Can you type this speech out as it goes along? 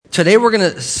Today we're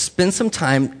going to spend some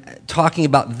time talking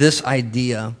about this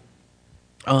idea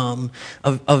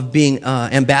of being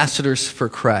ambassadors for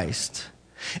Christ.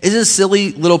 It's a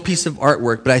silly little piece of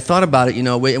artwork, but I thought about it,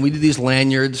 and we do these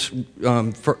lanyards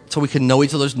so we can know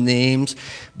each other's names.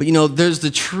 But, there's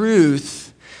the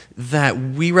truth that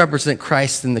we represent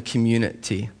Christ in the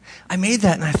community. I made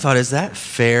that and I thought, is that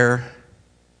fair?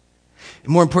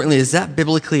 And more importantly, is that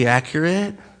biblically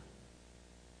accurate?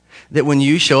 That when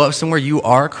you show up somewhere, you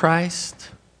are Christ?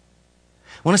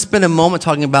 I want to spend a moment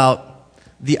talking about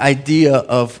the idea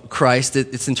of Christ.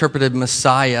 It's interpreted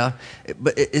Messiah,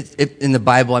 but in the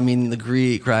Bible, in the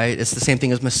Greek, right? It's the same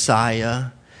thing as Messiah.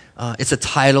 It's a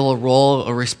title, a role,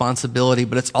 a responsibility,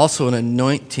 but it's also an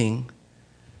anointing,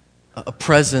 a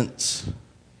presence.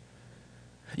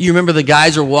 You remember the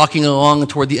guys are walking along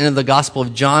toward the end of the Gospel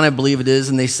of John, I believe it is,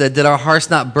 and they said, "Did our hearts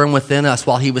not burn within us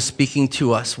while he was speaking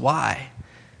to us?" Why?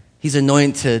 He's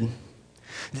anointed.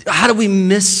 How do we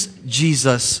miss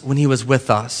Jesus when he was with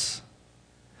us?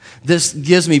 This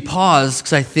gives me pause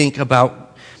because I think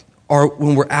about,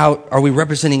 when we're out, are we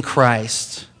representing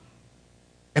Christ?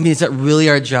 Is that really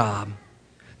our job,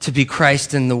 to be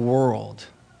Christ in the world?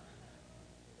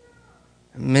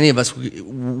 Many of us,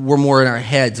 we're more in our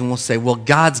heads and we'll say, well,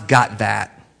 God's got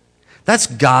that. That's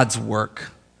God's work.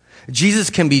 Jesus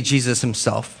can be Jesus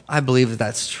himself. I believe that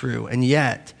that's true. And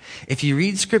yet, if you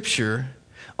read Scripture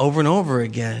over and over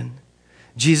again,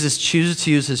 Jesus chooses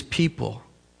to use his people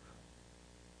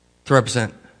to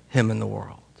represent him in the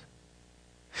world.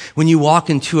 When you walk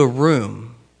into a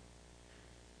room,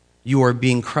 you are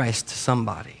being Christ to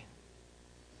somebody.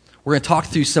 We're going to talk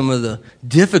through some of the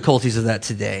difficulties of that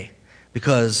today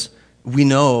because we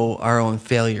know our own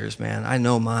failures, man. I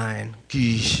know mine.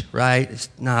 Geesh, right? It's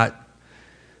not,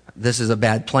 this is a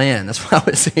bad plan. That's what I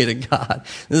would say to God.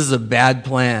 This is a bad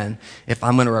plan if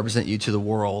I'm going to represent you to the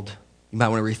world. You might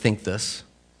want to rethink this.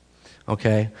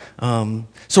 Okay?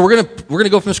 So we're gonna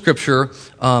go from Scripture.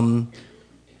 We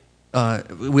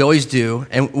always do.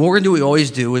 And what we're going to do, we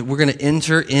always do, we're going to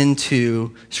enter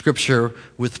into Scripture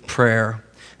with prayer.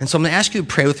 And so I'm going to ask you to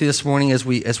pray with me this morning as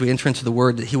we enter into the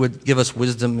Word, that he would give us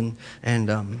wisdom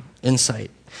and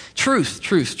insight.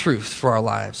 Truth for our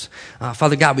lives.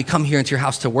 Father God, we come here into your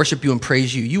house to worship you and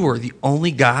praise you. You are the only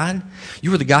God.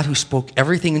 You are the God who spoke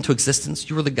everything into existence.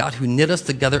 You are the God who knit us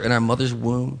together in our mother's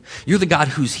womb. You're the God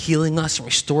who's healing us and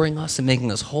restoring us and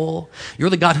making us whole.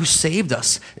 You're the God who saved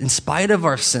us in spite of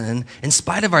our sin, in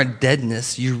spite of our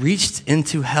deadness. You reached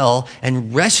into hell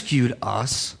and rescued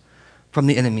us from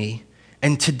the enemy.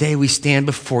 And today we stand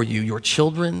before you, your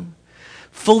children,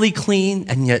 fully clean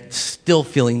and yet still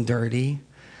feeling dirty.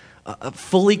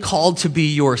 Fully called to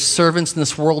be your servants in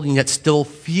this world and yet still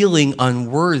feeling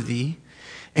unworthy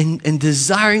and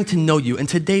desiring to know you. And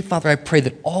today, Father, I pray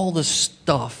that all the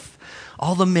stuff,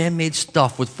 all the man-made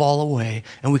stuff would fall away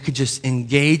and we could just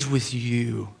engage with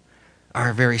you.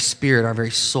 Our very spirit, our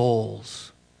very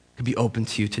souls could be open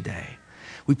to you today.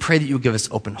 We pray that you would give us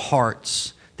open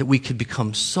hearts, that we could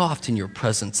become soft in your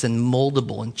presence and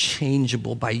moldable and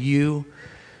changeable by you,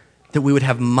 that we would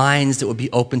have minds that would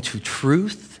be open to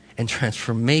truth and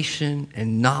transformation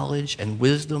and knowledge and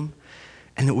wisdom,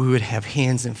 and that we would have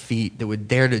hands and feet that would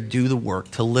dare to do the work,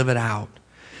 to live it out,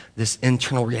 this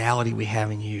internal reality we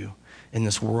have in you, in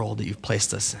this world that you've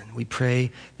placed us in. We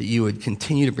pray that you would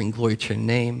continue to bring glory to your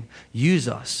name, use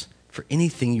us for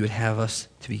anything you would have us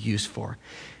to be used for,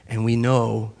 and we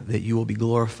know that you will be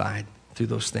glorified through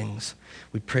those things.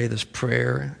 We pray this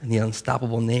prayer in the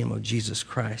unstoppable name of Jesus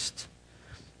Christ.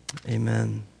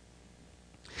 Amen.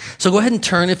 So go ahead and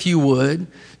turn, if you would,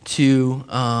 to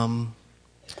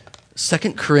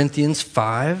 2 Corinthians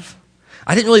 5.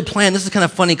 I didn't really plan. This is kind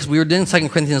of funny because we were doing 2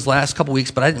 Corinthians last couple weeks,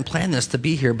 but I didn't plan this to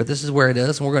be here, but this is where it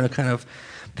is, and we're going to kind of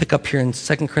pick up here in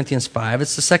 2 Corinthians 5.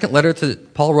 It's the second letter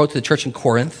Paul wrote to the church in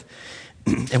Corinth,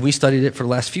 and we studied it for the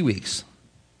last few weeks.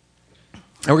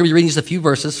 And we're going to be reading just a few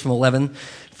verses from 11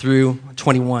 through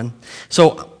 21.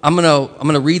 So I'm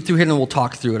going to read through here, and we'll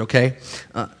talk through it, okay?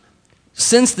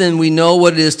 Since then we know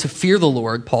what it is to fear the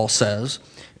Lord, Paul says,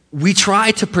 we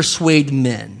try to persuade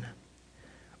men.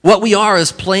 What we are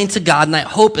is plain to God, and I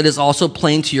hope it is also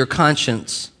plain to your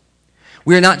conscience.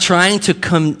 We are not trying to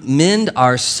commend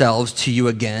ourselves to you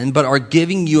again, but are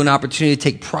giving you an opportunity to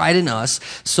take pride in us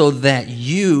so that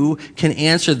you can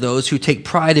answer those who take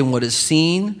pride in what is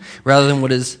seen rather than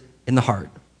what is in the heart.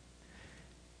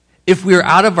 If we are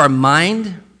out of our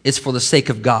mind, it's for the sake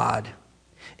of God.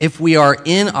 If we are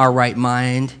in our right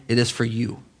mind, it is for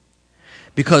you.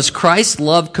 Because Christ's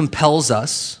love compels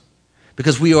us,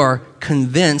 because we are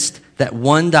convinced that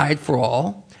one died for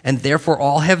all, and therefore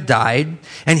all have died.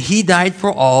 And he died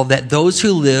for all, that those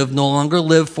who live no longer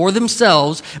live for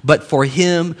themselves, but for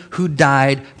him who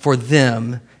died for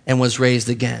them and was raised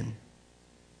again.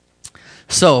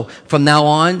 So, from now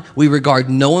on, we regard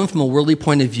no one from a worldly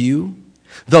point of view.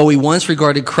 Though we once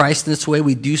regarded Christ in this way,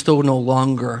 we do so no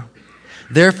longer.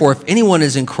 Therefore, if anyone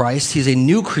is in Christ, he is a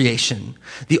new creation.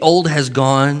 The old has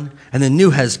gone, and the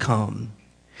new has come.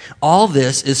 All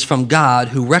this is from God,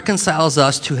 who reconciles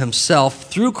us to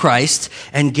himself through Christ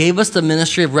and gave us the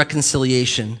ministry of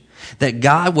reconciliation, that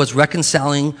God was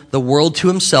reconciling the world to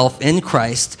himself in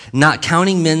Christ, not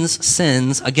counting men's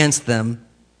sins against them.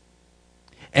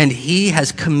 And he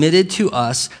has committed to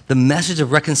us the message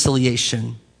of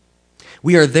reconciliation.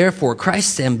 We are therefore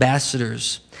Christ's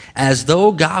ambassadors, as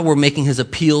though God were making his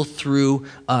appeal through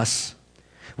us.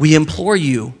 We implore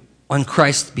you on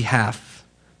Christ's behalf,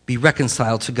 be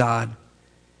reconciled to God.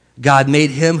 God made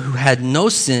him who had no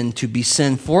sin to be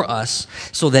sin for us,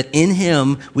 so that in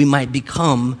him we might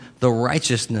become the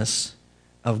righteousness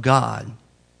of God.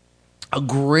 A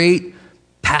great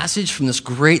passage from this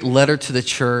great letter to the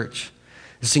church,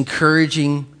 this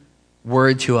encouraging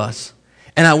word to us.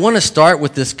 And I want to start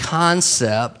with this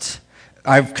concept.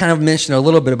 I've kind of mentioned a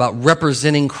little bit about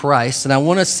representing Christ, and I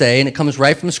want to say, and it comes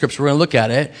right from the scripture, we're going to look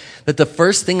at it, that the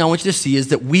first thing I want you to see is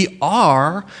that we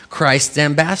are Christ's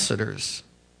ambassadors.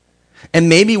 And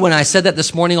maybe when I said that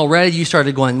this morning already, you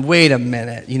started going, wait a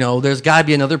minute, there's got to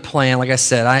be another plan. Like I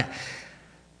said, I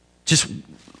just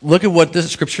look at what the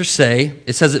scriptures say.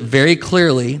 It says it very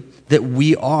clearly that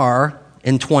we are,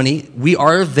 in 20, we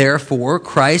are therefore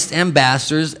Christ's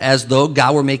ambassadors, as though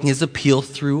God were making his appeal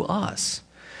through us.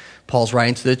 Paul's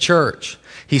writing to the church.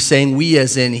 He's saying we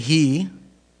as in he,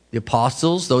 the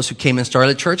apostles, those who came and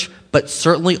started the church, but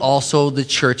certainly also the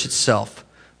church itself,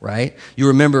 right? You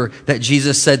remember that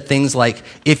Jesus said things like,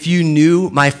 if you knew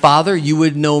my Father, you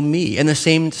would know me. And the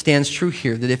same stands true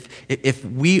here, that if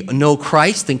we know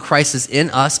Christ, then Christ is in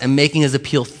us and making his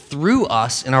appeal through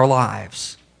us in our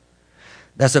lives.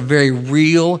 That's a very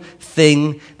real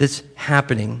thing that's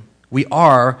happening. We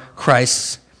are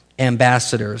Christ's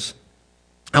ambassadors.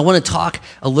 I want to talk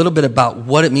a little bit about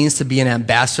what it means to be an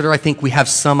ambassador. I think we have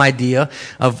some idea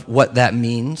of what that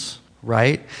means,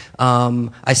 right?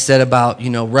 I said about,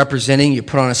 representing, you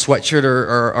put on a sweatshirt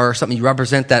or something, you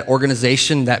represent that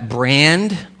organization, that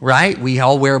brand, right? We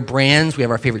all wear brands. We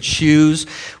have our favorite shoes.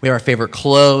 We have our favorite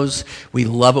clothes. We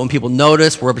love it when people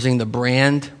notice. We're representing the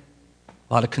brand.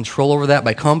 A lot of control over that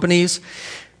by companies.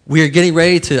 We are getting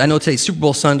ready I know today's Super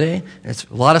Bowl Sunday. It's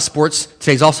a lot of sports.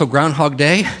 Today's also Groundhog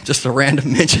Day. Just a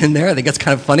random mention there. I think that's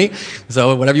kind of funny.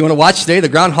 So whatever you want to watch today, the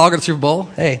Groundhog or the Super Bowl,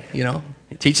 hey,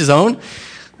 teach his own.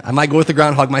 I might go with the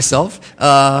Groundhog myself.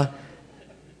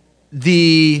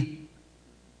 The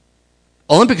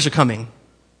Olympics are coming.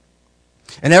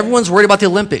 And everyone's worried about the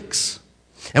Olympics.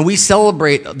 And we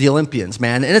celebrate the Olympians,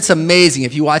 man. And it's amazing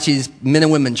if you watch these men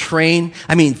and women train.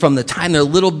 I mean, from the time they're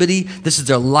little bitty, this is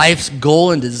their life's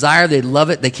goal and desire. They love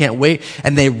it. They can't wait.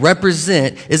 And they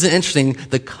represent, isn't it interesting,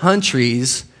 the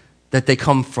countries that they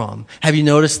come from. Have you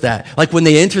noticed that? Like when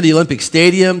they enter the Olympic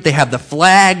Stadium, they have the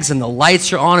flags and the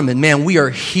lights are on them. And man, we are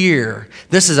here.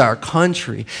 This is our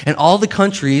country. And all the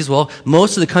countries,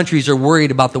 most of the countries are worried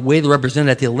about the way they're represented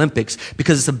at the Olympics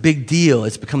because it's a big deal.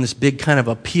 It's become this big kind of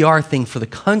a PR thing for the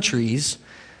countries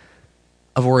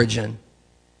of origin.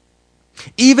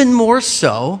 Even more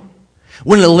so,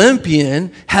 when an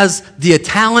Olympian has the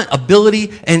talent,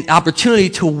 ability, and opportunity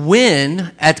to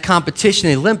win at competition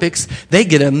in the Olympics, they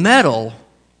get a medal,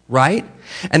 right?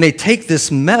 And they take this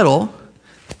medal,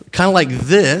 kind of like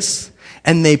this,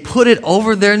 and they put it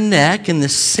over their neck in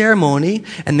this ceremony,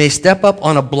 and they step up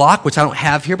on a block, which I don't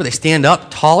have here, but they stand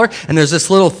up taller, and there's this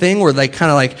little thing where they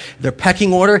kind of like their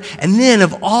pecking order, and then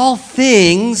of all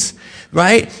things,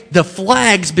 right, the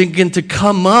flags begin to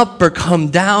come up or come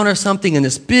down or something in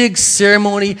this big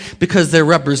ceremony because they're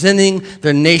representing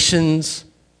their nations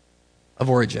of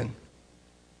origin.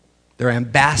 They're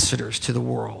ambassadors to the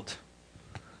world.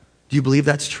 Do you believe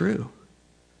that's true?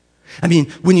 I mean,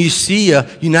 when you see a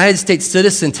United States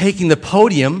citizen taking the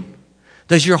podium,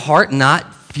 does your heart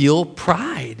not feel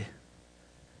pride?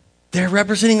 They're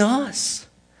representing us.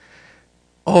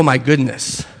 Oh my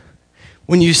goodness.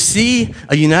 When you see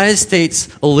a United States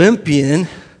Olympian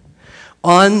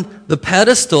on the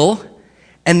pedestal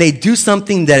and they do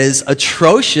something that is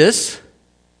atrocious,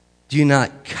 do you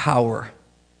not cower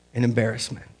in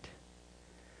embarrassment?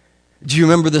 Do you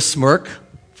remember the smirk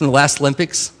from the last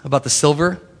Olympics about the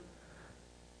silver?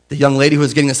 The young lady who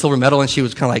was getting a silver medal and she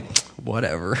was kind of like,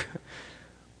 whatever.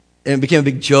 And it became a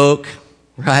big joke,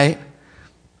 right?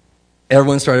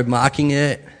 Everyone started mocking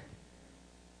it.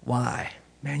 Why?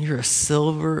 man, you're a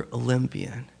silver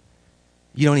Olympian.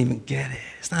 You don't even get it.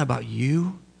 It's not about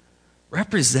you.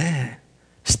 Represent.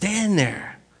 Stand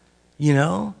there.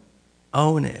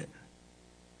 Own it.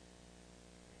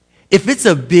 If it's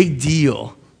a big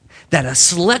deal that a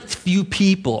select few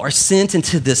people are sent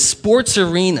into this sports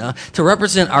arena to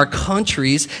represent our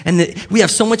countries, and that we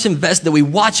have so much invested that we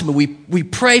watch them and we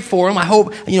pray for them. I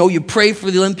hope, you pray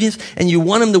for the Olympians and you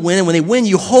want them to win. And when they win,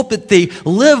 you hope that they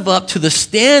live up to the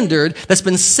standard that's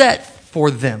been set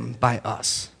for them by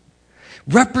us.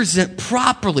 Represent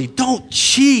properly. Don't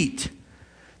cheat.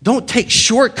 Don't take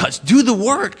shortcuts. Do the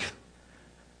work.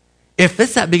 If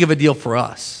it's that big of a deal for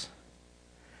us,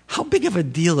 how big of a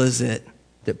deal is it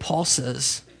that Paul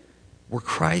says we're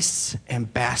Christ's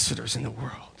ambassadors in the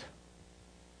world?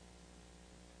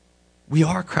 We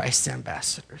are Christ's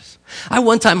ambassadors. I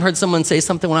one time heard someone say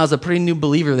something when I was a pretty new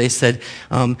believer. They said,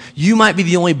 you might be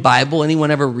the only Bible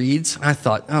anyone ever reads. I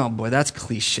thought, oh boy, that's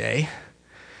cliche.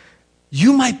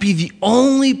 You might be the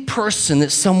only person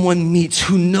that someone meets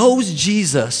who knows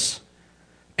Jesus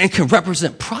and can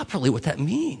represent properly what that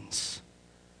means.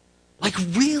 Like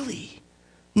really,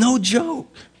 no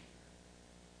joke.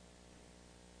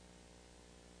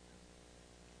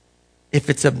 If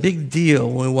it's a big deal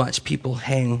when we watch people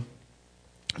hang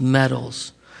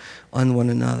medals on one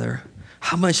another,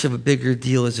 how much of a bigger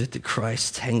deal is it that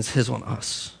Christ hangs his on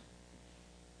us?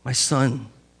 My son,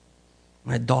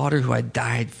 my daughter who I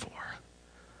died for.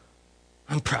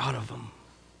 I'm proud of them.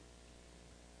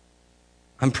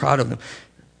 I'm proud of them.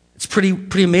 It's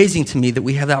pretty amazing to me that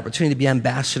we have the opportunity to be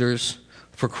ambassadors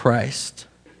for Christ.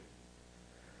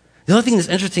 The other thing that's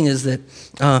interesting is that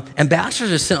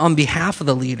ambassadors are sent on behalf of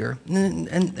the leader.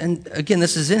 And again,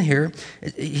 this is in here.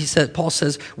 Paul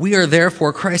says, we are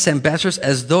therefore Christ's ambassadors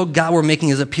as though God were making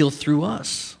his appeal through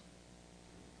us.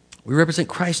 We represent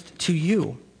Christ to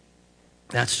you.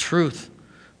 That's truth,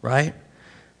 right?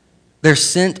 They're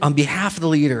sent on behalf of the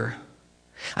leader.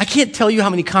 I can't tell you how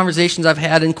many conversations I've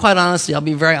had, and quite honestly, I'll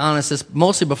be very honest, this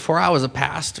mostly before I was a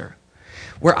pastor,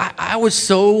 where I was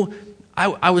so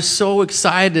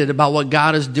excited about what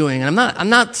God is doing. And I'm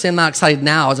not saying I'm not excited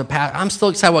now as a pastor. I'm still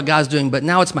excited what God's doing, but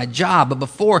now it's my job. But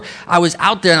before, I was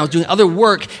out there and I was doing other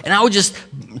work, and I would just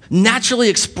naturally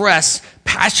express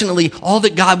passionately all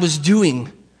that God was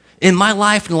doing in my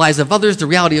life and the lives of others, the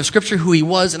reality of Scripture, who he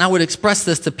was. And I would express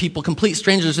this to people, complete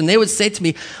strangers, and they would say to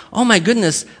me, oh my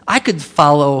goodness, I could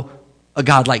follow a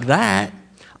God like that.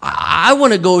 I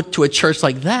want to go to a church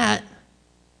like that.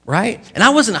 Right? And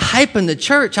I wasn't hyping the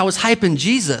church. I was hyping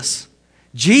Jesus.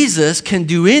 Jesus can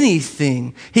do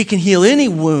anything. He can heal any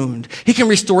wound. He can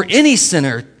restore any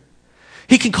sinner.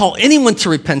 He can call anyone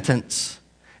to repentance.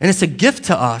 And it's a gift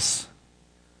to us.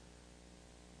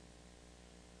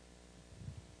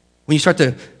 When you start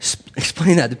to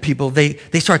explain that to people, they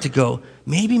start to go,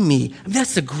 maybe me. I mean,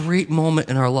 that's a great moment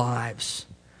in our lives.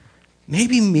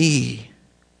 Maybe me.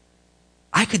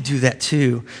 I could do that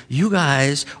too. You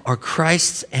guys are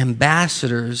Christ's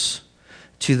ambassadors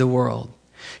to the world.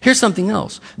 Here's something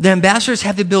else. The ambassadors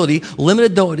have the ability,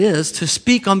 limited though it is, to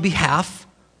speak on behalf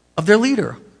of their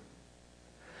leader.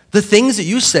 The things that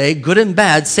you say, good and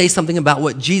bad, say something about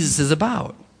what Jesus is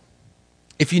about.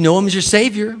 If you know him as your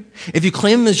Savior, if you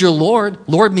claim him as your Lord,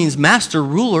 Lord means master,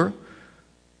 ruler,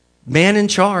 man in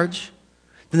charge,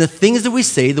 then the things that we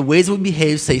say, the ways that we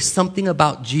behave, say something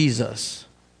about Jesus.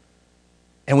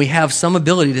 And we have some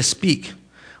ability to speak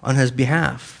on his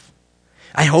behalf.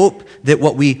 I hope that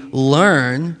what we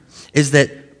learn is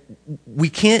that we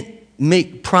can't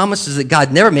make promises that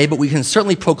God never made, but we can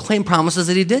certainly proclaim promises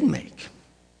that he did make.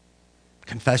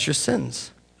 Confess your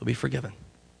sins, you'll be forgiven.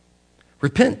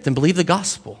 Repent and believe the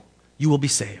gospel, you will be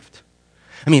saved.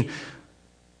 I mean,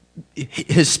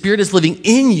 his Spirit is living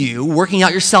in you, working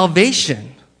out your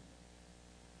salvation.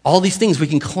 All these things we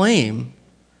can claim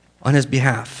on his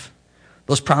behalf.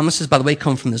 Those promises, by the way,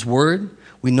 come from his word.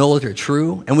 We know that they're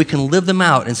true, and we can live them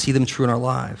out and see them true in our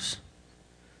lives.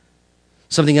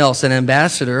 Something else, an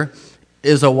ambassador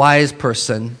is a wise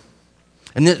person.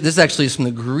 And this actually is from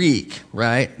the Greek,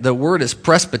 right? The word is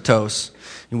presbytos,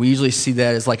 and we usually see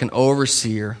that as like an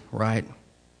overseer, right?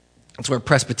 That's where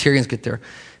Presbyterians get their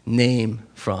name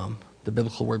from, the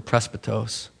biblical word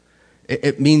presbytos.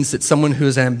 It means that someone who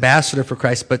is an ambassador for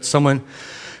Christ, but someone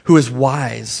who is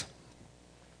wise.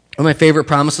 One of my favorite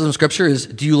promises in Scripture is,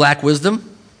 do you lack wisdom?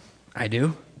 I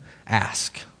do.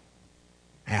 Ask.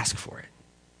 Ask for it.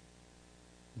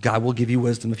 God will give you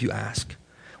wisdom if you ask.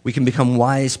 We can become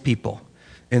wise people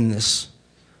in this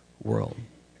world.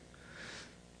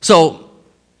 So,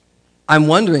 I'm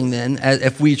wondering then,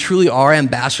 if we truly are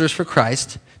ambassadors for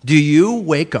Christ, do you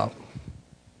wake up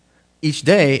each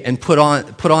day and put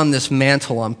on this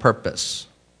mantle on purpose,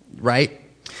 right?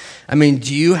 I mean,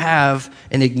 do you have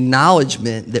an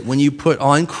acknowledgement that when you put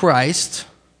on Christ,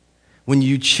 when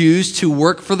you choose to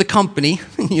work for the company,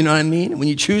 you know what I mean? When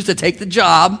you choose to take the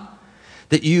job,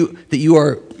 that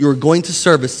you're going to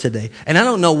service today. And I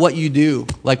don't know what you do,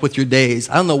 like with your days.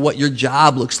 I don't know what your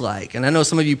job looks like. And I know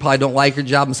some of you probably don't like your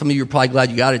job, and some of you are probably glad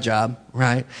you got a job,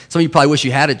 right? Some of you probably wish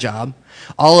you had a job.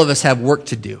 All of us have work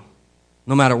to do,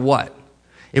 no matter what.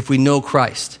 If we know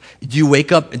Christ, do you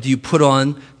wake up and do you put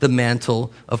on the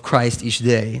mantle of Christ each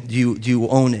day? Do you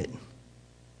own it?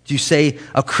 Do you say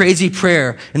a crazy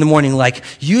prayer in the morning like,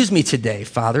 use me today,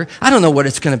 Father? I don't know what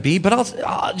it's going to be, but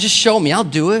I'll just show me. I'll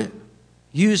do it.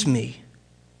 Use me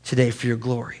today for your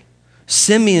glory.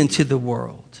 Send me into the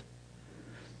world.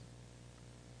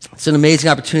 It's an amazing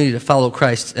opportunity to follow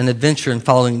Christ, an adventure in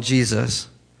following Jesus.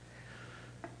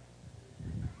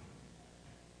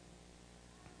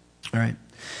 All right.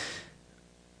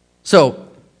 So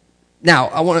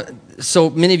now so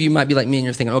many of you might be like me and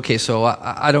you're thinking, okay, so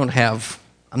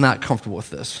I'm not comfortable with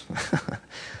this.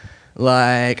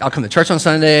 Like, I'll come to church on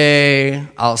Sunday,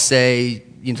 I'll say,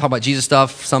 talk about Jesus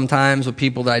stuff sometimes with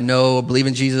people that I know believe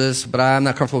in Jesus, but I'm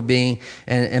not comfortable being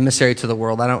an emissary to the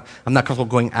world. I'm not comfortable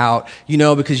going out,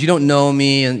 because you don't know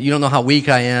me and you don't know how weak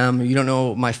I am, or you don't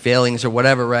know my failings or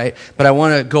whatever, right? But I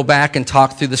want to go back and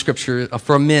talk through the scripture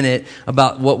for a minute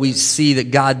about what we see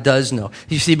that God does know.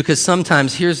 You see, because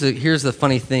sometimes, here's the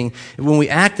funny thing, when we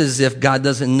act as if God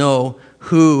doesn't know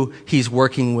who he's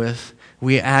working with,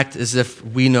 we act as if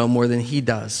we know more than he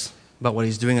does about what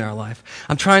he's doing in our life.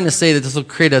 I'm trying to say that this will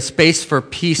create a space for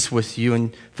peace with you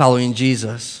in following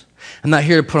Jesus. I'm not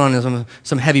here to put on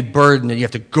some heavy burden that you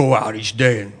have to go out each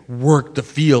day and work the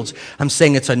fields. I'm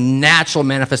saying it's a natural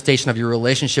manifestation of your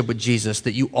relationship with Jesus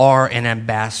that you are an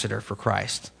ambassador for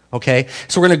Christ. Okay?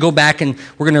 So we're going to go back and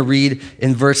we're going to read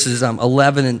in verses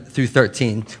 11 through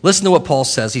 13. Listen to what Paul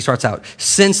says. He starts out,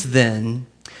 since then,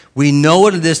 we know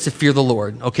what it is to fear the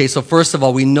Lord. Okay, so first of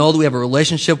all, we know that we have a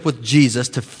relationship with Jesus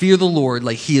to fear the Lord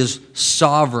like he is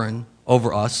sovereign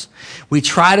over us. We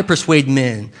try to persuade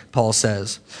men, Paul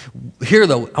says. Here,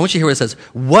 though, I want you to hear what it says.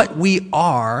 What we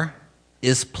are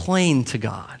is plain to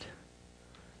God.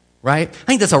 Right? I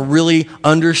think that's a really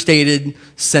understated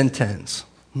sentence.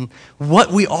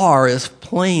 What we are is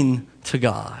plain to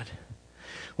God.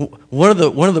 One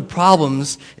of the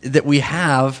problems that we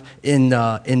have in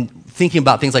thinking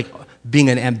about things like being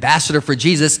an ambassador for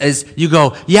Jesus is you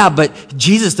go, yeah, but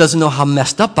Jesus doesn't know how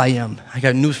messed up I am. I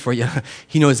got news for you.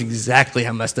 He knows exactly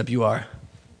how messed up you are.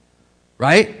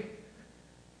 Right?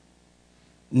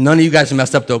 None of you guys are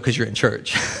messed up, though, because you're in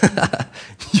church.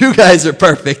 You guys are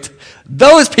perfect.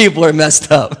 Those people are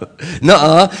messed up.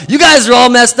 Nuh-uh. You guys are all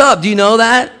messed up. Do you know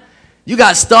that? You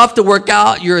got stuff to work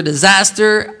out. You're a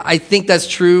disaster. I think that's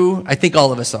true. I think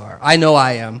all of us are. I know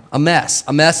I am. A mess.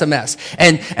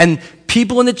 And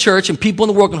people in the church and people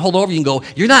in the world can hold over you and go,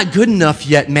 you're not good enough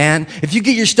yet, man. If you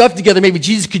get your stuff together, maybe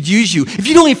Jesus could use you. If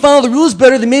you don't even follow the rules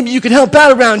better, then maybe you could help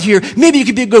out around here. Maybe you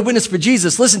could be a good witness for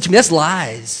Jesus. Listen to me. That's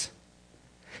lies.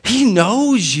 He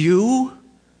knows you.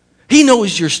 He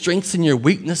knows your strengths and your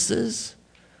weaknesses,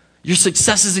 your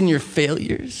successes and your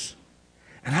failures.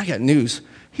 And I got news.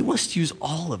 He wants to use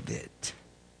all of it,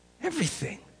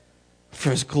 everything,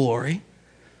 for his glory.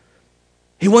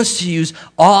 He wants to use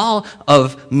all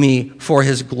of me for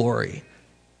his glory.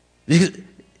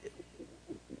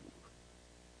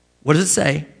 What does it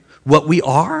say? What we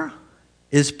are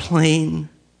is plain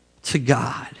to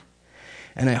God.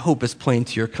 And I hope it's plain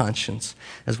to your conscience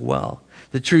as well.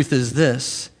 The truth is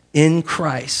this, in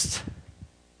Christ,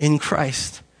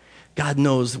 God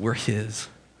knows that we're his.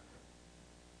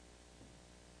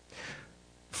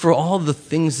 For all the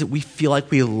things that we feel like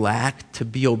we lack to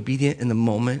be obedient in the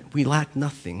moment, we lack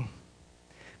nothing.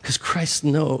 Because Christ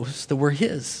knows that we're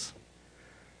his.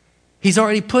 He's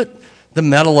already put the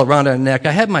medal around our neck.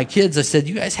 I had my kids, I said,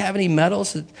 you guys have any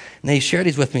medals? And they shared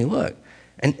these with me. Look.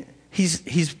 And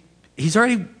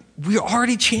we're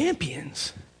already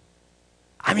champions.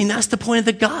 I mean, that's the point of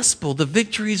the gospel. The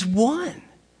victory's won.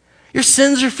 Your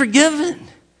sins are forgiven.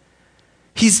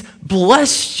 He's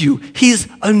blessed you. He's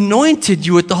anointed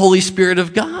you with the Holy Spirit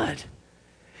of God.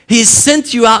 He's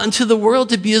sent you out into the world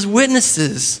to be his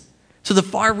witnesses to the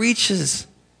far reaches,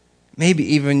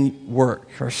 maybe even work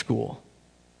or school.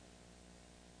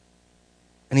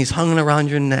 And he's hung around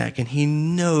your neck, and he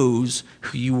knows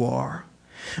who you are.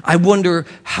 I wonder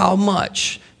how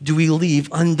much do we leave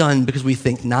undone because we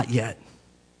think, not yet.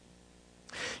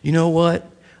 You know what?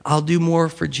 I'll do more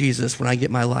for Jesus when I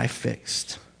get my life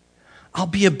fixed. I'll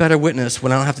be a better witness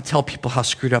when I don't have to tell people how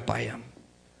screwed up I am.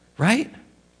 Right?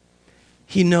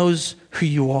 He knows who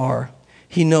you are.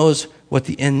 He knows what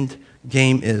the end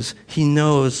game is. He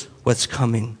knows what's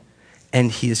coming, and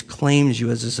he has claimed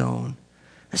you as his own.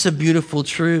 That's a beautiful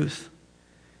truth.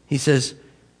 He says,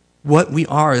 what we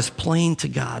are is plain to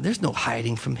God. There's no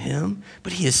hiding from him,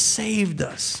 but he has saved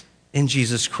us in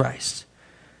Jesus Christ.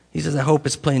 He says, I hope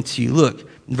it's plain to you. Look,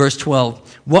 verse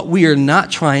 12, what we are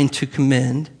not trying to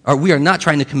commend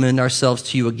ourselves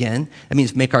to you again. That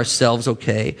means make ourselves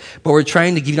okay. But we're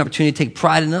trying to give you an opportunity to take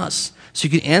pride in us, so you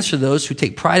can answer those who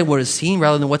take pride in what is seen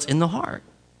rather than what's in the heart.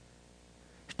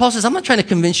 Paul says, I'm not trying to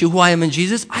convince you who I am in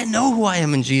Jesus. I know who I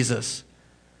am in Jesus.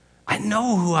 I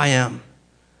know who I am.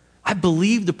 I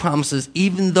believe the promises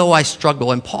even though I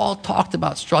struggle. And Paul talked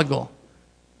about struggle.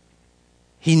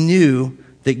 He knew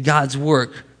that God's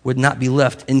work would not be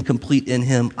left incomplete in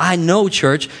him. I know,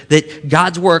 church, that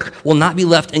God's work will not be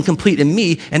left incomplete in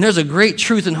me. And there's a great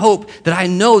truth and hope that I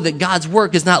know that God's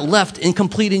work is not left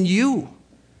incomplete in you.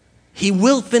 He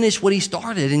will finish what he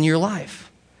started in your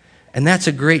life. And that's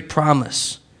a great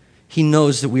promise. He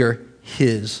knows that we are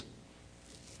his.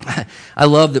 I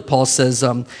love that Paul says,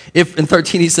 if in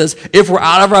 13 he says, if we're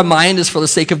out of our mind, it's for the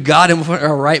sake of God, and if we're in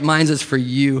our right minds, it's for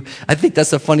you. I think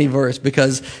that's a funny verse,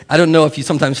 because I don't know if you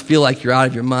sometimes feel like you're out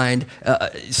of your mind.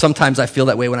 Sometimes I feel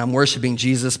that way when I'm worshiping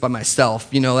Jesus by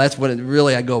myself. That's what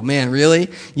I go, man, really?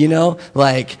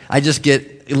 Like I just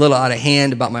get a little out of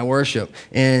hand about my worship.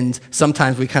 And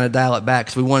sometimes we kind of dial it back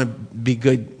because we want to be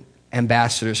good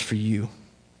ambassadors for you,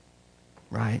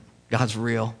 right? God's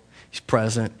real. He's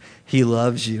present. He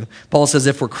loves you. Paul says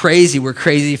if we're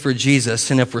crazy for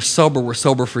Jesus. And if we're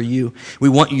sober for you. We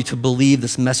want you to believe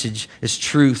this message is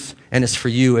truth and it's for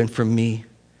you and for me.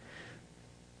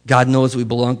 God knows we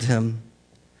belong to him.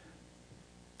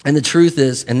 And the truth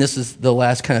is, and this is the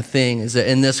last kind of thing, is that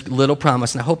in this little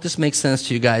promise, and I hope this makes sense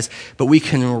to you guys, but we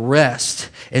can rest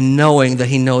in knowing that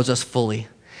he knows us fully.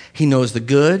 He knows the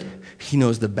good, he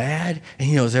knows the bad, and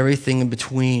he knows everything in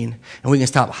between. And we can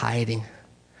stop hiding.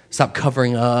 Stop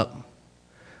covering up,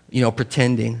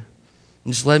 pretending.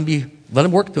 And just let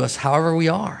him work through us however we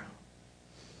are.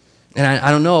 And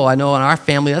I don't know, I know in our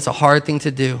family that's a hard thing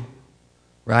to do,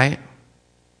 right?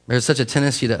 There's such a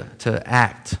tendency to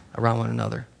act around one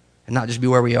another and not just be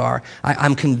where we are.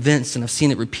 I'm convinced, and I've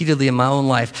seen it repeatedly in my own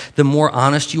life, the more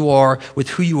honest you are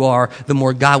with who you are, the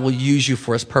more God will use you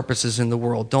for his purposes in the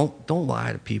world. Don't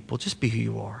lie to people. Just be who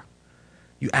you are.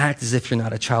 You act as if you're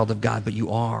not a child of God, but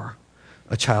you are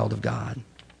a child of God.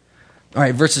 All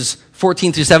right, verses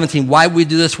 14 through 17. Why we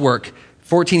do this work?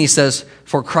 14, he says,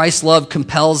 for Christ's love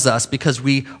compels us because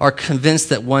we are convinced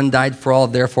that one died for all,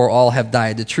 therefore all have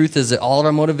died. The truth is that all of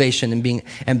our motivation in being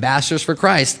ambassadors for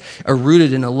Christ are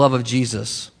rooted in the love of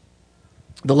Jesus.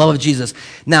 The love of Jesus.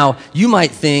 Now, you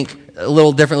might think a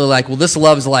little differently, like, well, this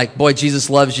love is like, boy, Jesus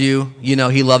loves you,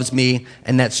 he loves me,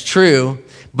 and that's true.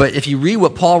 But if you read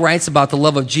what Paul writes about the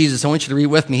love of Jesus, I want you to read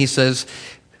with me. He says,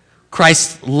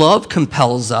 Christ's love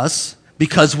compels us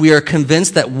because we are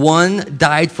convinced that one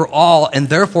died for all, and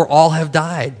therefore all have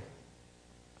died.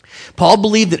 Paul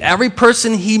believed that every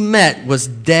person he met was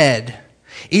dead,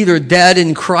 either dead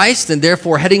in Christ and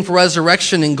therefore heading for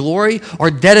resurrection and glory, or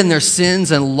dead in their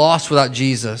sins and lost without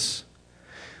Jesus.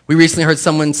 We recently heard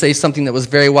someone say something that was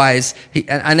very wise.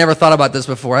 I never thought about this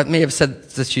before. I may have said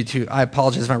this to you too. I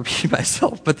apologize if I'm repeating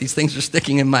myself, but these things are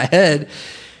sticking in my head.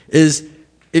 If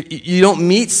you don't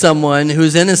meet someone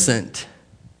who's innocent.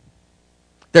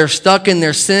 They're stuck in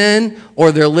their sin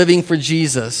or they're living for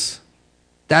Jesus.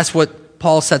 That's what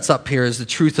Paul sets up here as the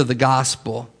truth of the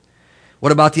gospel.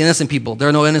 What about the innocent people? There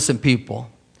are no innocent people.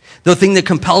 The thing that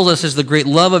compels us is the great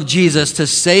love of Jesus to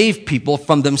save people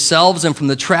from themselves and from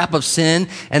the trap of sin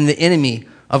and the enemy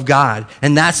of God.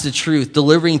 And that's the truth,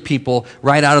 delivering people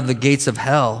right out of the gates of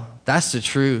hell. That's the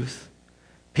truth.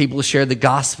 People who shared the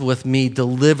gospel with me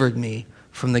delivered me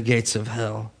from the gates of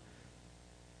hell.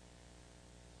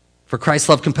 For Christ's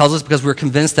love compels us because we're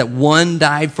convinced that one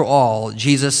died for all.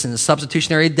 Jesus, in the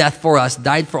substitutionary death for us,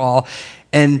 died for all,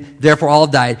 and therefore all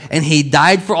died. And he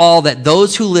died for all, that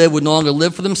those who live would no longer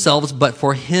live for themselves, but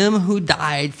for him who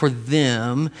died for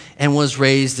them and was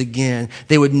raised again.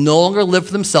 They would no longer live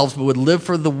for themselves, but would live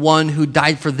for the one who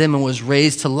died for them and was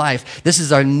raised to life. This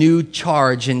is our new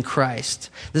charge in Christ.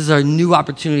 This is our new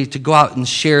opportunity to go out and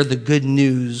share the good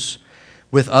news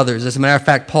with others. As a matter of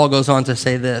fact, Paul goes on to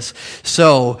say this.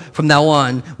 So, from now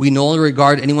on, we no longer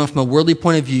regard anyone from a worldly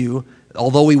point of view,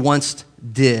 although we once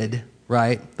did,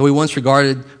 right? Though we once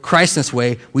regarded Christ in this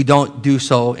way, we don't do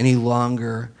so any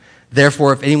longer.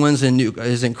 Therefore, if anyone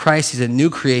is in Christ, he's a new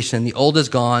creation. The old is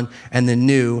gone and the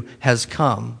new has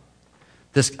come.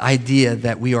 this idea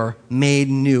that we are made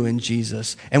new in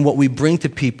Jesus. And what we bring to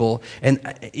people, and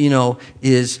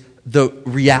is the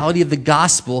reality of the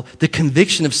gospel, the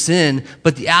conviction of sin,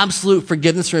 but the absolute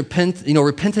forgiveness,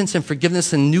 repentance and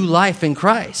forgiveness and new life in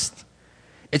Christ.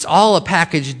 It's all a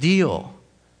package deal.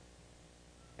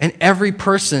 And every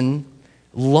person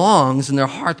longs in their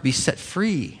heart to be set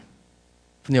free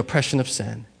from the oppression of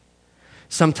sin.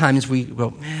 Sometimes we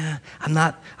go,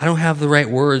 I don't have the right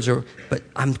words, but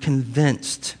I'm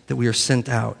convinced that we are sent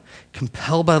out,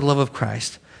 compelled by the love of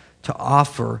Christ, to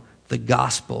offer the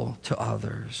gospel to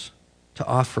others, to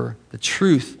offer the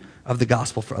truth of the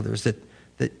gospel for others,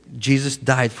 that Jesus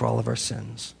died for all of our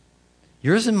sins.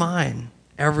 Yours and mine,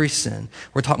 every sin.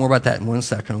 We'll talk more about that in 1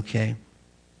 second, okay?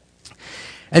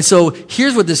 And so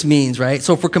here's what this means, right?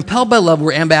 So if we're compelled by love,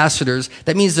 we're ambassadors.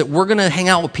 That means that we're going to hang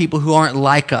out with people who aren't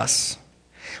like us.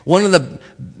 One of the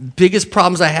biggest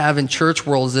problems I have in church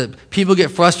world is that people get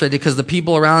frustrated because the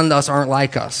people around us aren't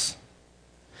like us.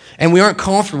 And we aren't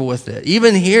comfortable with it.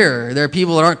 Even here, there are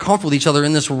people that aren't comfortable with each other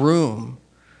in this room,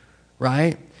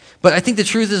 right? But I think the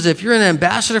truth is, if you're an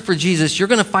ambassador for Jesus, you're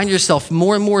going to find yourself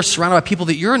more and more surrounded by people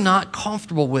that you're not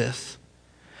comfortable with.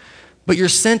 But you're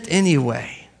sent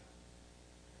anyway.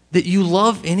 That you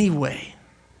love anyway.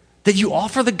 That you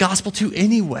offer the gospel to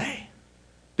anyway.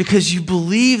 Because you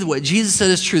believe what Jesus said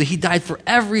is true, that he died for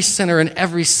every sinner and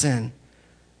every sin.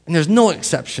 And there's no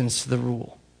exceptions to the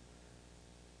rule.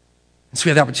 And so we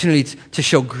have the opportunity to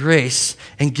show grace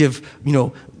and give,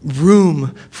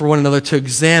 room for one another to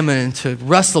examine and to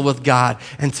wrestle with God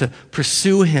and to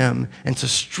pursue him and to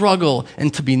struggle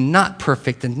and to be not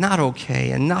perfect and not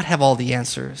okay and not have all the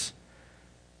answers.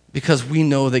 Because we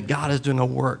know that God is doing a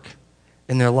work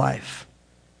in their life.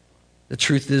 The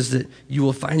truth is that you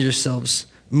will find yourselves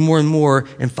more and more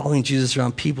in following Jesus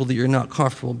around people that you're not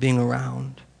comfortable being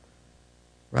around,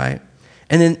 right?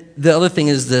 And then the other thing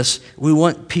is this: we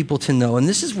want people to know, and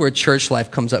this is where church life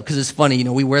comes up, because it's funny,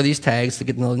 we wear these tags to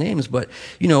get to know the names, but,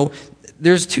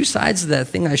 there's two sides of that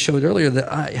thing I showed earlier,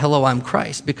 that, hello, I'm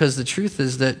Christ, because the truth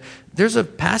is that there's a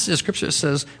passage of Scripture that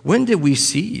says, when did we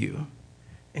see you?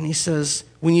 And he says,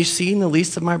 when you see in the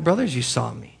least of my brothers, you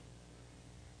saw me,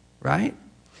 right?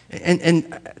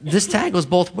 And this tag goes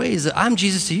both ways. I'm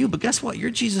Jesus to you, but guess what? You're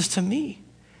Jesus to me.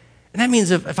 And that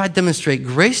means if I demonstrate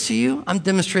grace to you, I'm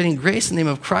demonstrating grace in the name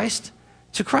of Christ,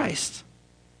 to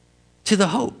the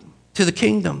hope, to the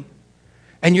kingdom.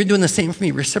 And you're doing the same for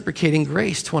me, reciprocating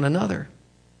grace to one another.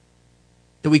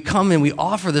 That we come and we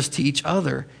offer this to each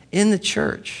other in the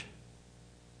church.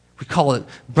 We call it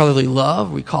brotherly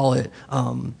love. We call it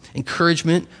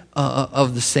encouragement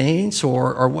of the saints,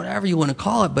 or whatever you want to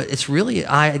call it. But it's really an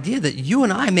idea that you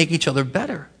and I make each other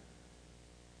better.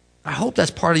 I hope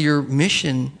that's part of your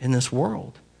mission in this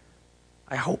world.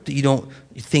 I hope that you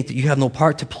think that you have no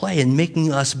part to play in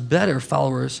making us better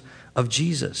followers of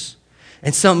Jesus.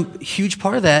 And some huge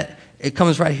part of that, it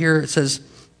comes right here. It says,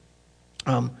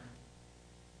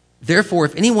 therefore,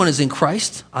 if anyone is in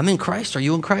Christ, I'm in Christ. Are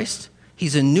you in Christ?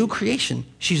 He's a new creation.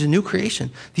 She's a new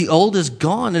creation. The old is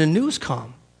gone and the new has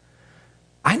come.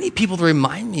 I need people to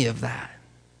remind me of that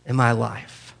in my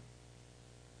life.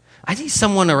 I need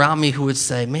someone around me who would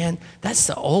say, man, that's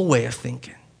the old way of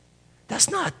thinking. That's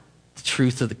not the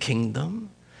truth of the kingdom.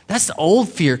 That's the old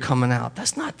fear coming out.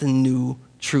 That's not the new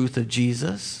truth of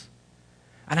Jesus.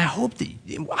 And I hope that,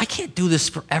 I can't do this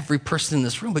for every person in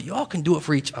this room, but you all can do it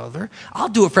for each other. I'll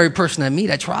do it for every person I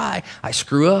meet. I try. I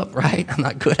screw up, right? I'm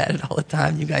not good at it all the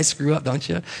time. You guys screw up, don't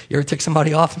you? You ever tick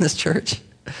somebody off in this church?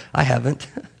 I haven't.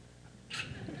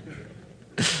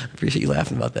 I appreciate you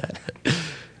laughing about that.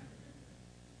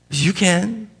 You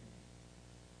can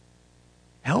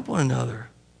help one another.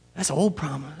 That's old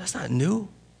promise. That's not new.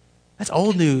 That's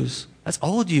old news. That's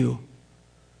old you.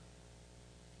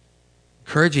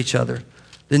 Encourage each other.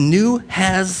 The new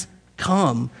has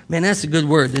come. Man, that's a good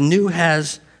word. The new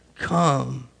has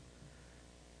come.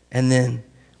 And then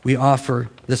we offer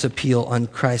this appeal on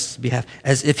Christ's behalf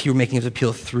as if he were making his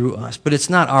appeal through us. But it's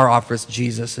not our offer, it's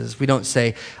Jesus's. We don't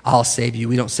say, I'll save you.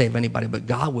 We don't save anybody, but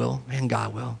God will. Man,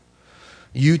 God will.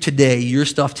 You today, your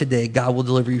stuff today, God will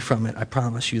deliver you from it. I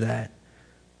promise you that.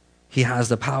 He has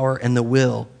the power and the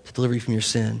will to deliver you from your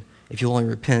sin if you only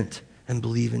repent and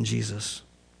believe in Jesus.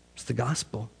 It's the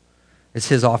gospel. It's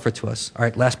his offer to us. All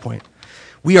right, last point.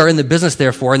 We are in the business,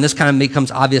 therefore, and this kind of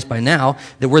becomes obvious by now,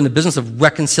 that we're in the business of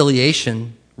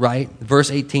reconciliation, right?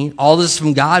 Verse 18, all this is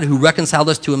from God who reconciled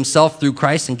us to himself through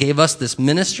Christ and gave us this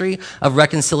ministry of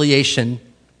reconciliation.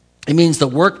 It means the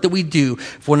work that we do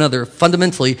for one another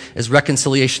fundamentally is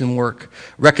reconciliation work.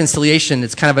 Reconciliation,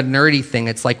 it's kind of a nerdy thing.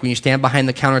 It's like when you stand behind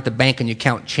the counter at the bank and you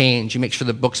count change. You make sure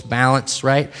the book's balanced,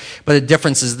 right? But the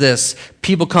difference is this.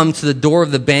 People come to the door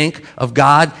of the bank of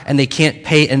God and they can't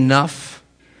pay enough.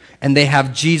 And they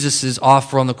have Jesus'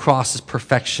 offer on the cross as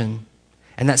perfection.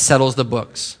 And that settles the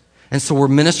books. And so we're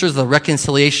ministers of the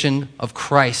reconciliation of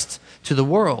Christ to the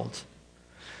world.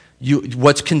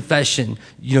 What's confession?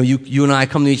 You and I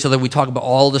come to each other, we talk about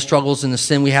all the struggles and the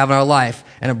sin we have in our life,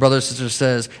 and a brother or sister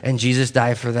says, and Jesus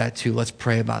died for that too. Let's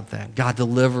pray about that. God,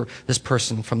 deliver this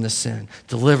person from this sin.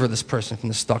 Deliver this person from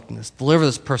this stuckness. Deliver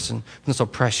this person from this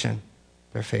oppression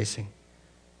they're facing.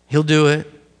 He'll do it,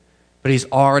 but he's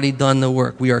already done the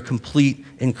work. We are complete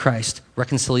in Christ.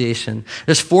 Reconciliation.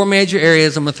 There's 4 major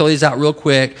areas, I'm going to throw these out real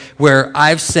quick, where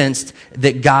I've sensed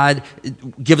that God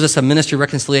gives us a ministry of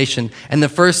reconciliation. And the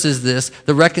first is this,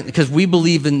 because we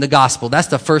believe in the gospel. That's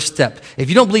the first step. If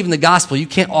you don't believe in the gospel, you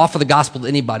can't offer the gospel to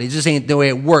anybody. It just ain't the way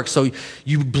it works. So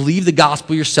you believe the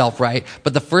gospel yourself, right?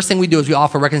 But the first thing we do is we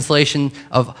offer reconciliation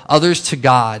of others to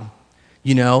God.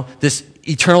 This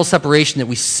eternal separation that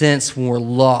we sense when we're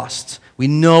lost. We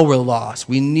know we're lost.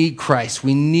 We need Christ.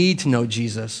 We need to know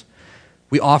Jesus.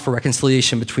 We offer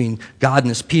reconciliation between God and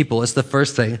his people. It's the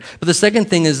first thing. But the second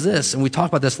thing is this, and we talked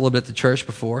about this a little bit at the church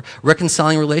before,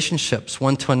 reconciling relationships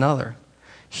one to another.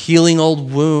 Healing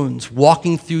old wounds,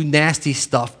 walking through nasty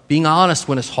stuff, being honest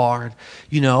when it's hard.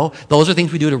 Those are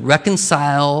things we do to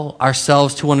reconcile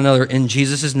ourselves to one another in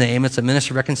Jesus' name. It's a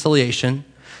ministry of reconciliation.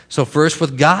 So first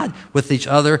with God, with each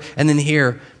other, and then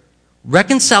here,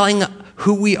 reconciling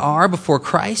who we are before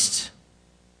Christ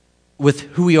with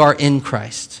who we are in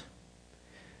Christ.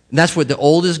 And that's what the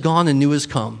old is gone and new has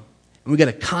come. And we got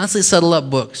to constantly settle up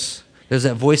books. There's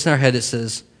that voice in our head that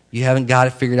says, you haven't got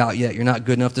it figured out yet. You're not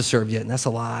good enough to serve yet. And that's a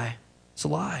lie. It's a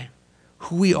lie.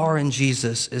 Who we are in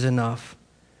Jesus is enough.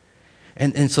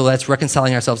 And so that's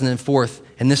reconciling ourselves. And then fourth,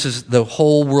 and this is the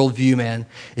whole worldview, man,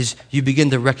 is you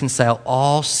begin to reconcile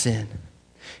all sin,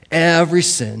 every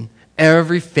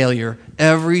failure,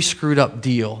 every screwed up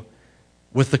deal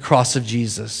with the cross of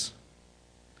Jesus.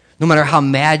 No matter how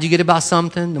mad you get about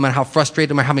something, no matter how frustrated,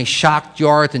 no matter how many shocked you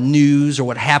are at the news or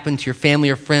what happened to your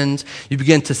family or friends, you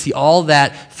begin to see all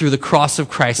that through the cross of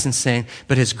Christ and saying,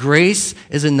 but his grace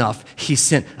is enough. He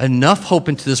sent enough hope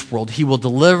into this world. He will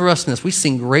deliver us from this. We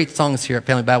sing great songs here at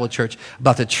Family Bible Church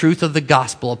about the truth of the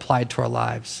gospel applied to our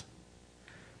lives.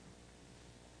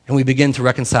 And we begin to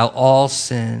reconcile all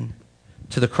sin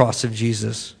to the cross of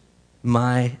Jesus.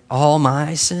 All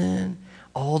my sin,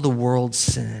 all the world's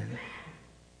sin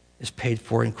is paid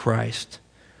for in Christ.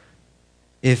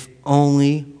 If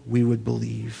only we would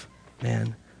believe,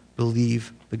 man,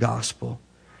 believe the gospel.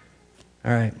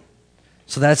 All right.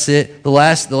 So that's it. The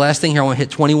last thing here, I want to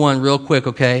hit 21 real quick,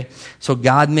 okay? So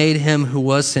God made him who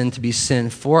was sin to be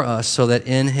sin for us so that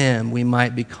in him we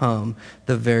might become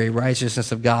the very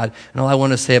righteousness of God. And all I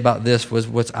want to say about this was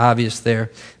what's obvious there,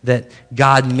 that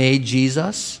God made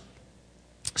Jesus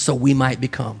so we might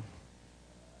become.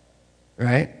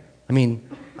 Right? I mean,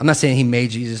 I'm not saying he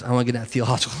made Jesus. I don't want to get that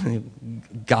theological.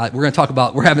 God,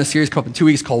 we're having a series coming up in 2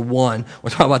 weeks called One. We'll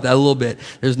talk about that a little bit.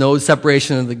 There's no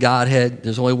separation of the Godhead.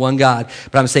 There's only one God.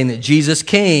 But I'm saying that Jesus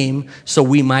came so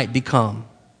we might become.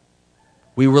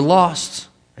 We were lost,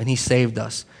 and he saved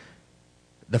us.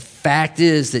 The fact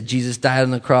is that Jesus died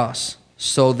on the cross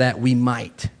so that we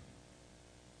might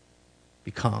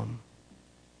become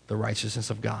the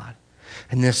righteousness of God.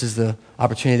 And this is the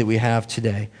opportunity that we have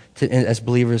today as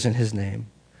believers in his name.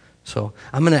 So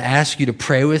I'm going to ask you to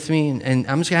pray with me, and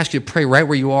I'm just going to ask you to pray right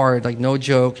where you are, like no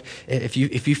joke. If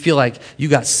you feel like you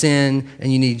got sin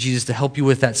and you need Jesus to help you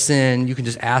with that sin, you can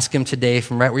just ask him today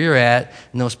from right where you're at,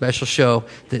 no special show,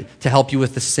 to help you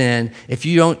with the sin. If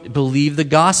you don't believe the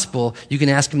gospel, you can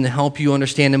ask him to help you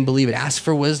understand and believe it. Ask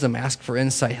for wisdom, ask for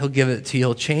insight. He'll give it to you.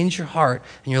 He'll change your heart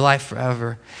and your life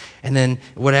forever. And then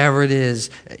whatever it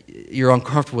is you're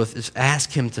uncomfortable with, just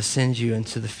ask him to send you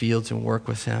into the fields and work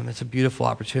with him. It's a beautiful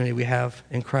opportunity we have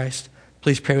in Christ.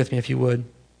 Please pray with me if you would.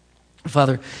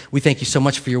 Father, we thank you so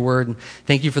much for your word, and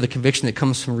thank you for the conviction that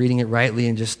comes from reading it rightly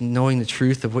and just knowing the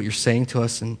truth of what you're saying to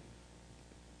us and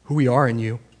who we are in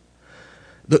you.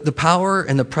 The power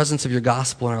and the presence of your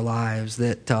gospel in our lives,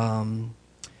 that the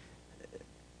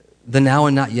now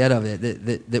and not yet of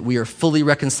it, that we are fully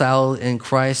reconciled in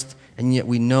Christ, and yet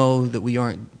we know that we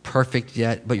aren't perfect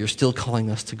yet, but you're still calling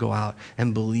us to go out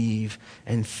and believe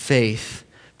and faith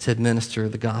to administer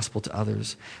the gospel to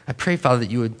others. I pray, Father, that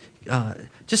you would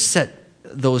just set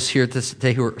those here this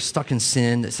day who are stuck in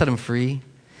sin, set them free,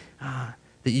 that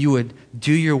you would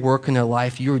do your work in their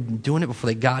life. You were doing it before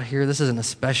they got here. This isn't a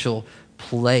special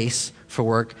place for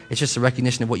work. It's just a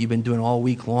recognition of what you've been doing all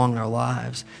week long in our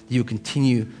lives, that you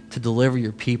continue to deliver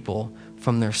your people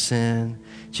from their sin,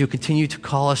 that you continue to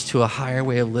call us to a higher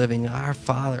way of living. Our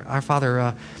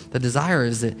Father, the desire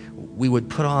is that we would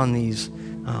put on these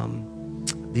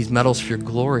medals for your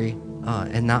glory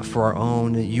and not for our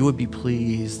own, that you would be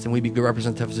pleased and we'd be good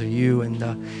representatives of you.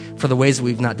 And for the ways that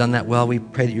we've not done that well, we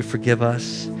pray that you forgive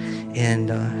us and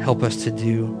help us to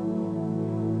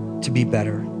be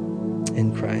better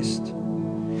in Christ.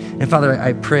 And Father,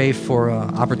 I pray for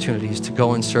opportunities to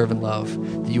go and serve and love,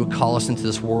 that you would call us into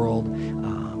this world.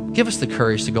 Give us the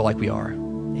courage to go like we are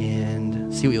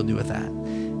and see what you'll do with that.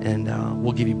 And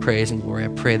we'll give you praise and glory. I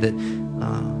pray that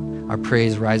our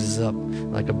praise rises up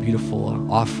like a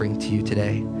beautiful offering to you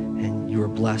today, and you are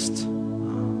blessed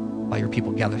by your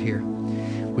people gathered here.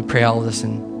 We pray all of this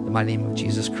in the mighty name of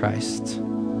Jesus Christ.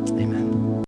 Amen.